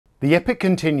The Epic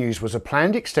Continues was a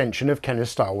planned extension of Kenner's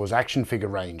Star Wars action figure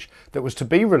range that was to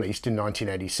be released in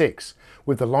 1986,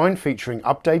 with the line featuring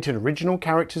updated original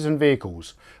characters and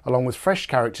vehicles, along with fresh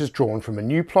characters drawn from a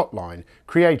new plot line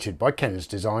created by Kenner's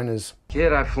designers.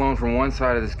 Kid, I've flown from one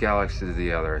side of this galaxy to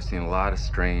the other. I've seen a lot of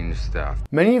strange stuff.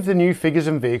 Many of the new figures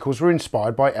and vehicles were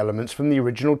inspired by elements from the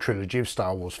original trilogy of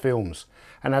Star Wars films,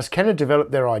 and as Kenner developed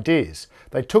their ideas,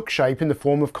 they took shape in the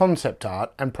form of concept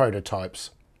art and prototypes.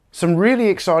 Some really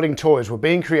exciting toys were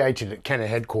being created at Kenner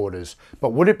headquarters,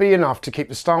 but would it be enough to keep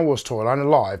the Star Wars toy line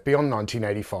alive beyond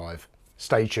 1985?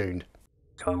 Stay tuned.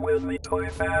 Come with me, toy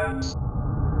fans.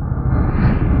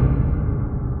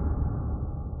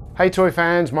 Hey toy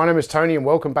fans, my name is Tony and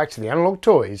welcome back to the Analog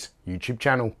Toys YouTube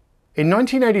channel. In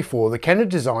 1984, the Kenner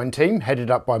design team, headed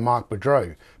up by Mark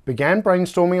Boudreau, began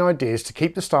brainstorming ideas to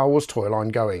keep the Star Wars toy line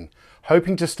going,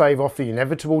 hoping to stave off the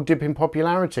inevitable dip in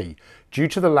popularity due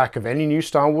to the lack of any new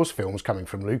Star Wars films coming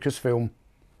from Lucasfilm.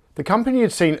 The company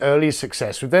had seen earlier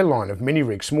success with their line of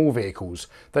mini-rig small vehicles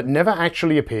that never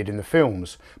actually appeared in the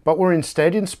films, but were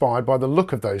instead inspired by the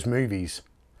look of those movies.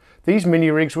 These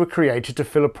mini-rigs were created to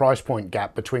fill a price point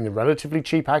gap between the relatively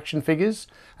cheap action figures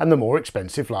and the more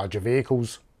expensive larger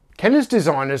vehicles. Kenner's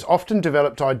designers often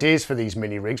developed ideas for these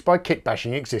mini-rigs by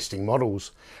kit-bashing existing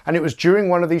models, and it was during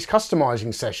one of these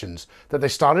customizing sessions that they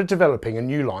started developing a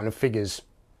new line of figures.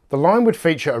 The line would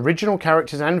feature original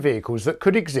characters and vehicles that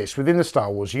could exist within the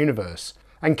Star Wars universe,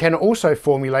 and Kenner also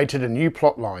formulated a new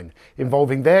plot line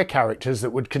involving their characters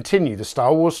that would continue the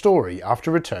Star Wars story after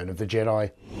Return of the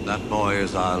Jedi. That boy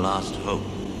is our last hope.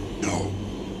 No,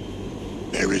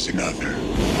 there is another.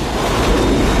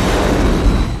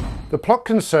 The plot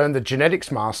concerned the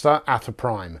genetics master Atha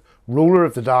Prime, ruler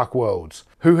of the Dark Worlds,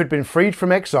 who had been freed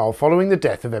from exile following the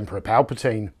death of Emperor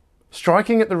Palpatine.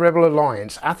 Striking at the Rebel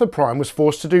Alliance, Atha Prime was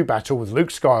forced to do battle with Luke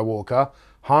Skywalker,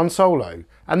 Han Solo,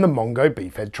 and the Mongo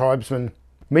Beefhead tribesmen.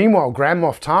 Meanwhile, Grand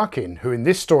Moff Tarkin, who in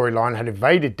this storyline had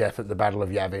evaded death at the Battle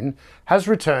of Yavin, has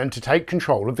returned to take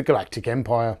control of the Galactic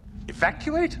Empire.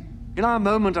 Evacuate? In our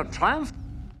moment of triumph?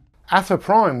 Atha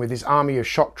Prime, with his army of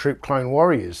shock troop clone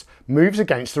warriors, moves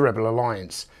against the Rebel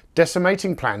Alliance,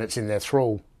 decimating planets in their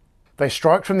thrall. They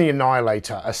strike from the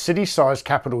Annihilator, a city-sized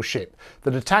capital ship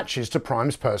that attaches to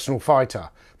Prime's personal fighter,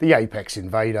 the Apex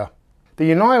Invader.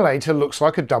 The Annihilator looks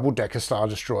like a double-decker Star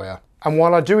Destroyer, and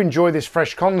while I do enjoy this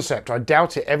fresh concept, I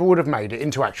doubt it ever would have made it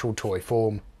into actual toy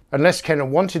form, unless Kenner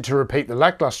wanted to repeat the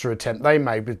lackluster attempt they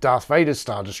made with Darth Vader's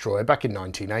Star Destroyer back in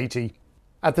 1980.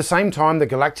 At the same time, the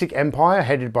Galactic Empire,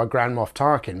 headed by Grand Moff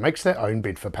Tarkin, makes their own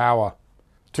bid for power.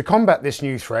 To combat this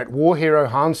new threat, war hero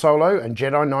Han Solo and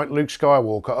Jedi Knight Luke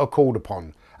Skywalker are called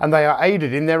upon, and they are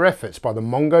aided in their efforts by the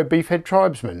Mongo Beefhead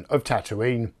tribesmen of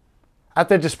Tatooine. At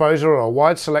their disposal are a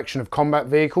wide selection of combat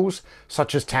vehicles,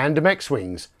 such as tandem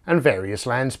X-Wings and various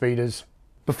land speeders.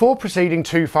 Before proceeding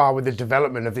too far with the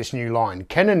development of this new line,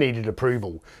 Kenner needed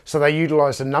approval, so they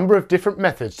utilised a number of different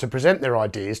methods to present their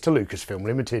ideas to Lucasfilm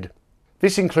Limited.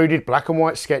 This included black and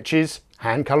white sketches,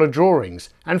 hand-coloured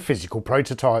drawings, and physical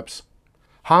prototypes.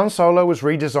 Han Solo was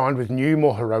redesigned with new,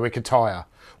 more heroic attire,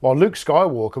 while Luke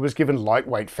Skywalker was given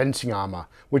lightweight fencing armour,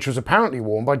 which was apparently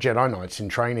worn by Jedi Knights in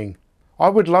training. I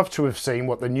would love to have seen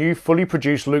what the new, fully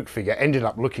produced Luke figure ended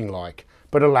up looking like,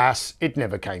 but alas, it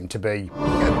never came to be.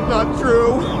 It's not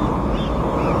true!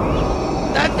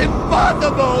 That's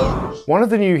impossible! One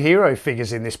of the new hero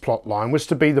figures in this plotline was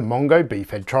to be the Mongo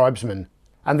Beefhead tribesmen,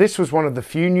 and this was one of the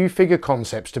few new figure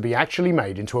concepts to be actually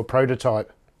made into a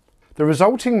prototype. The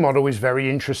resulting model is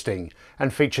very interesting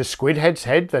and features Squidhead's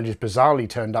head that is bizarrely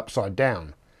turned upside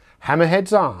down,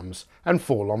 Hammerhead's arms, and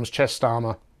Forlom's chest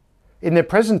armour. In their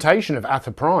presentation of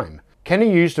Atha Prime, Kenner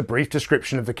used a brief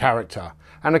description of the character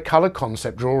and a colour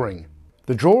concept drawing.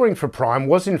 The drawing for Prime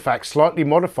was in fact slightly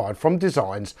modified from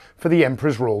designs for the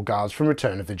Emperor's Royal Guards from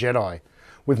Return of the Jedi,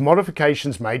 with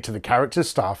modifications made to the character's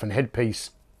staff and headpiece.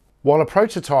 While a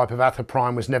prototype of Atha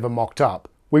Prime was never mocked up,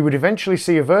 we would eventually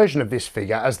see a version of this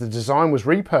figure as the design was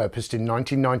repurposed in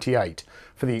 1998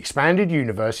 for the expanded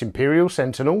universe Imperial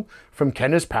Sentinel from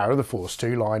Kenner's Power of the Force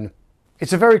 2 line.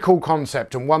 It's a very cool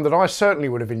concept and one that I certainly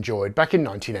would have enjoyed back in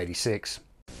 1986.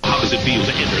 How does it feel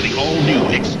to enter the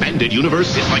all-new expanded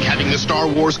universe? It's like having the Star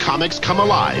Wars comics come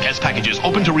alive. As packages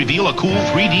open to reveal a cool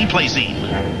 3D play scene.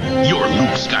 You're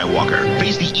Luke Skywalker.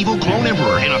 Face the evil clone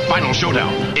emperor in a final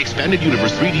showdown. Expanded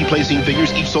universe 3D play scene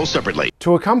figures each sold separately.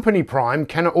 To accompany Prime,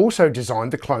 Kenner also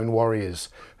designed the Clone Warriors,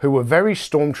 who were very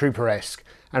Stormtrooper-esque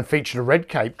and featured a red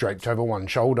cape draped over one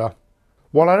shoulder.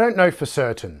 While I don't know for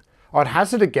certain, I'd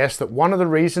hazard a guess that one of the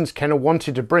reasons Kenner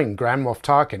wanted to bring Grand Moff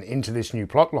Tarkin into this new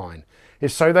plotline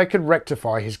is so they could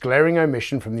rectify his glaring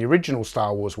omission from the original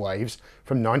Star Wars waves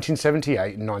from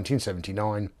 1978 and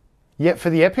 1979. Yet for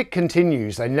the Epic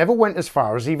Continues, they never went as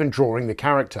far as even drawing the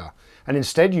character, and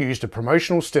instead used a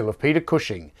promotional still of Peter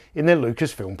Cushing in their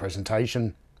Lucasfilm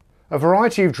presentation. A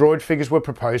variety of droid figures were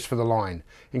proposed for the line,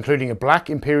 including a black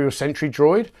Imperial Sentry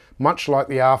droid, much like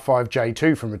the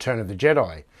R5J2 from Return of the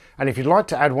Jedi, and if you'd like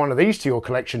to add one of these to your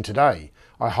collection today,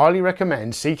 I highly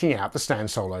recommend seeking out the Stan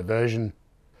Solo version.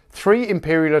 3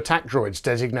 Imperial attack droids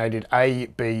designated A,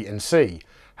 B and C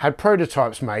had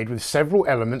prototypes made with several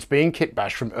elements being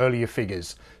kitbashed from earlier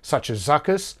figures, such as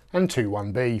Zuckuss and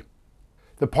 21B.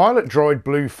 The pilot droid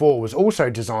Blue 4 was also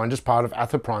designed as part of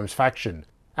Atha Prime's faction,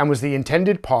 and was the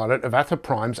intended pilot of Atha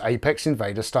Prime's Apex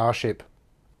Invader starship.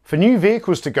 For new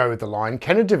vehicles to go with the line,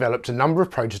 Kenner developed a number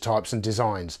of prototypes and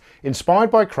designs, inspired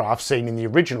by crafts seen in the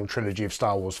original trilogy of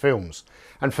Star Wars films,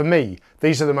 and for me,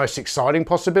 these are the most exciting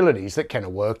possibilities that Kenner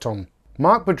worked on.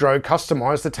 Mark Boudreau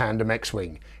customised the tandem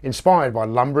X-Wing, inspired by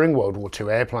lumbering World War II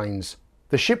airplanes.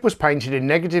 The ship was painted in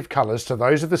negative colours to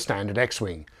those of the standard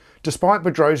X-Wing, despite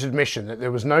Boudreau's admission that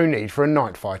there was no need for a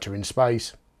night fighter in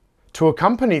space. To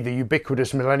accompany the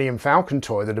ubiquitous Millennium Falcon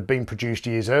toy that had been produced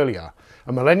years earlier,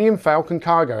 a Millennium Falcon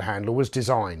cargo handle was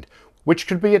designed, which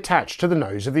could be attached to the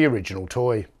nose of the original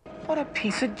toy. What a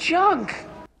piece of junk!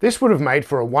 This would have made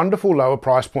for a wonderful lower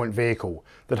price point vehicle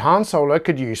that Han Solo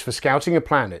could use for scouting a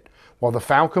planet, while the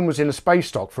Falcon was in a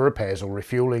space dock for repairs or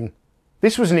refueling.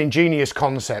 This was an ingenious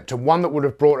concept and one that would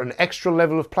have brought an extra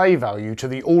level of play value to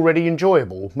the already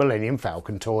enjoyable Millennium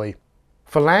Falcon toy.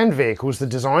 For land vehicles, the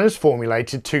designers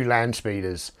formulated 2 land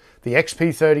speeders, the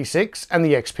XP-36 and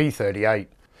the XP-38.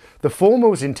 The former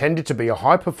was intended to be a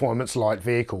high-performance light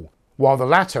vehicle, while the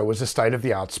latter was a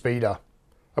state-of-the-art speeder.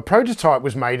 A prototype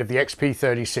was made of the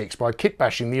XP-36 by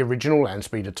kitbashing the original land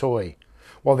speeder toy,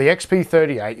 while the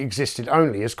XP-38 existed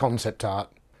only as concept art.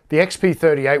 The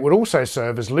XP-38 would also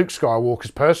serve as Luke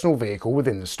Skywalker's personal vehicle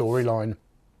within the storyline.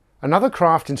 Another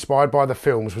craft inspired by the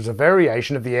films was a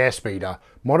variation of the airspeeder,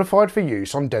 modified for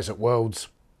use on desert worlds.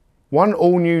 One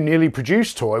all-new nearly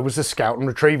produced toy was the Scout and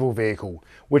Retrieval vehicle,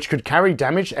 which could carry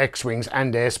damaged X-Wings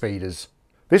and airspeeders.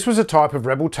 This was a type of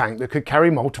rebel tank that could carry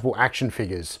multiple action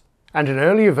figures, and an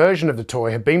earlier version of the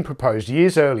toy had been proposed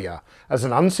years earlier as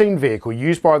an unseen vehicle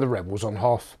used by the rebels on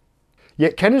Hoth.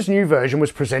 Yet Kenner's new version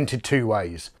was presented 2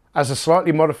 ways, as a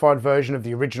slightly modified version of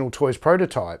the original toy's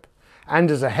prototype,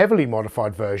 and as a heavily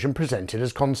modified version presented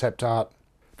as concept art.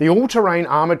 The all-terrain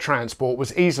armoured transport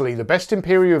was easily the best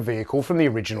Imperial vehicle from the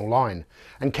original line,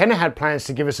 and Kenner had plans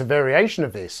to give us a variation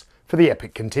of this for the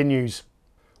Epic Continues.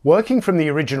 Working from the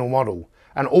original model,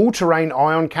 an all-terrain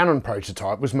ion cannon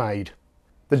prototype was made.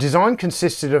 The design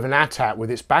consisted of an AT-AT with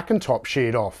its back and top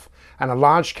sheared off, and a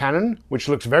large cannon, which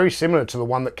looks very similar to the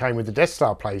one that came with the Death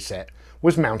Star playset,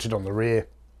 was mounted on the rear.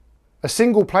 A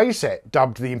single playset,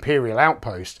 dubbed the Imperial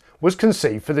Outpost, was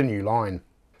conceived for the new line.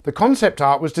 The concept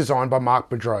art was designed by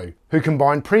Mark Boudreau, who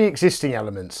combined pre-existing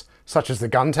elements, such as the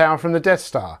gun tower from the Death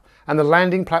Star, and the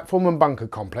landing platform and bunker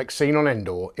complex seen on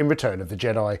Endor in Return of the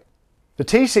Jedi. The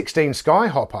T-16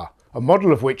 Skyhopper, a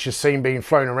model of which is seen being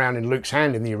flown around in Luke's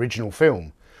hand in the original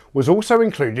film, was also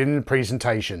included in the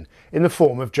presentation in the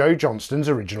form of Joe Johnston's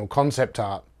original concept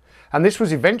art, and this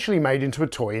was eventually made into a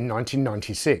toy in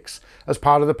 1996 as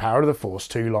part of the Power of the Force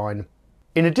 2 line.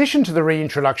 In addition to the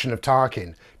reintroduction of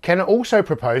Tarkin, Kenner also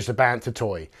proposed a Bantha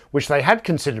toy, which they had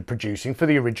considered producing for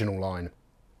the original line.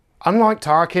 Unlike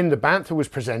Tarkin, the Bantha was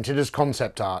presented as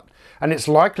concept art, and it's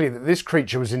likely that this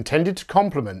creature was intended to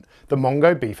complement the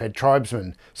Mongo Beefhead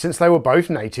tribesmen, since they were both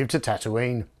native to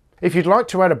Tatooine. If you'd like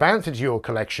to add a Bantha to your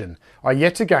collection, I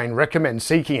yet again recommend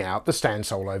seeking out the Stan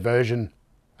Solo version.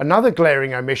 Another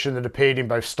glaring omission that appeared in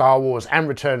both Star Wars and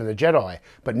Return of the Jedi,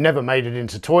 but never made it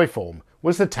into toy form,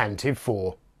 was the Tantive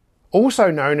 4. Also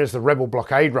known as the Rebel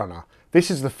Blockade Runner, this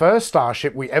is the first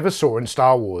starship we ever saw in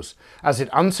Star Wars, as it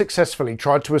unsuccessfully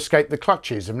tried to escape the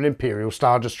clutches of an Imperial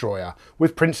Star Destroyer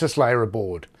with Princess Leia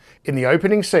aboard, in the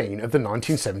opening scene of the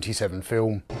 1977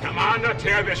 film. Commander,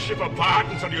 tear this ship apart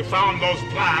until you found those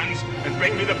plans, and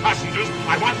bring me the passengers.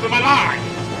 I want them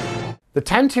alive! The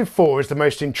Tantive 4 is the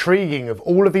most intriguing of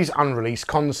all of these unreleased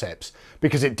concepts,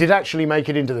 because it did actually make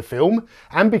it into the film,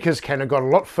 and because Kenner got a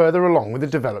lot further along with the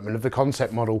development of the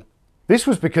concept model. This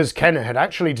was because Kenner had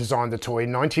actually designed the toy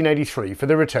in 1983 for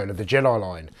the Return of the Jedi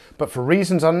line, but for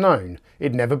reasons unknown,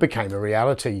 it never became a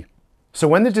reality. So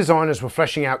when the designers were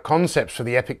fleshing out concepts for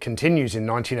the Epic Continues in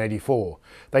 1984,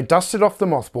 they dusted off the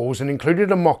mothballs and included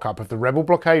a mock-up of the Rebel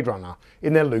Blockade Runner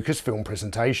in their Lucasfilm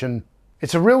presentation.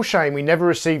 It's a real shame we never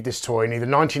received this toy in either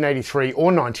 1983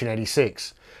 or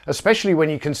 1986, especially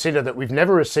when you consider that we've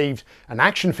never received an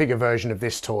action figure version of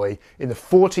this toy in the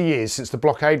 40 years since the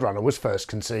Blockade Runner was first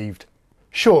conceived.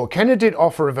 Sure, Kenner did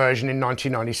offer a version in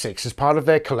 1996 as part of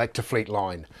their collector fleet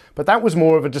line, but that was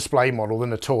more of a display model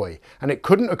than a toy, and it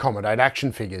couldn't accommodate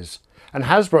action figures, and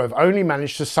Hasbro have only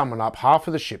managed to summon up half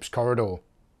of the ship's corridor.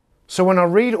 So when I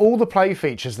read all the play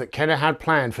features that Kenner had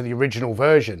planned for the original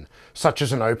version, such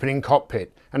as an opening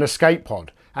cockpit, an escape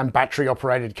pod, and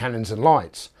battery-operated cannons and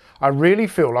lights, I really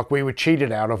feel like we were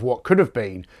cheated out of what could have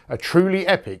been a truly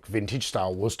epic vintage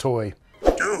Star Wars toy.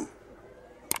 Do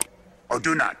or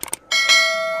do not.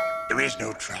 There is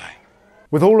no try.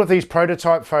 With all of these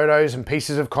prototype photos and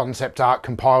pieces of concept art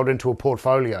compiled into a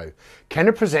portfolio,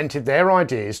 Kenner presented their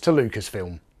ideas to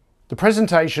Lucasfilm. The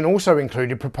presentation also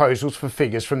included proposals for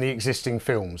figures from the existing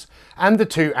films and the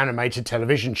 2 animated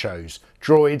television shows,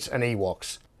 Droids and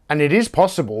Ewoks. And it is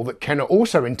possible that Kenner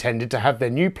also intended to have their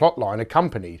new plotline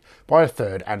accompanied by a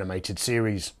 3rd animated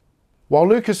series. While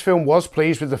Lucasfilm was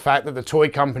pleased with the fact that the toy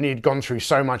company had gone through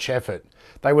so much effort,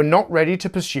 they were not ready to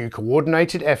pursue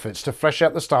coordinated efforts to flesh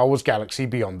out the Star Wars galaxy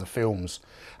beyond the films,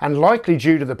 and likely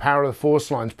due to the Power of the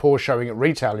Force line's poor showing at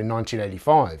retail in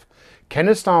 1985,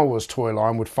 Kenner's Star Wars toy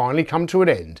line would finally come to an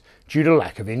end due to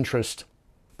lack of interest.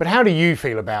 But how do you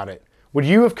feel about it? Would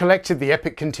you have collected the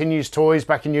Epic Continues toys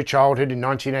back in your childhood in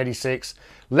 1986?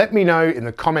 Let me know in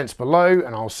the comments below,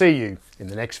 and I'll see you in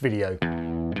the next video.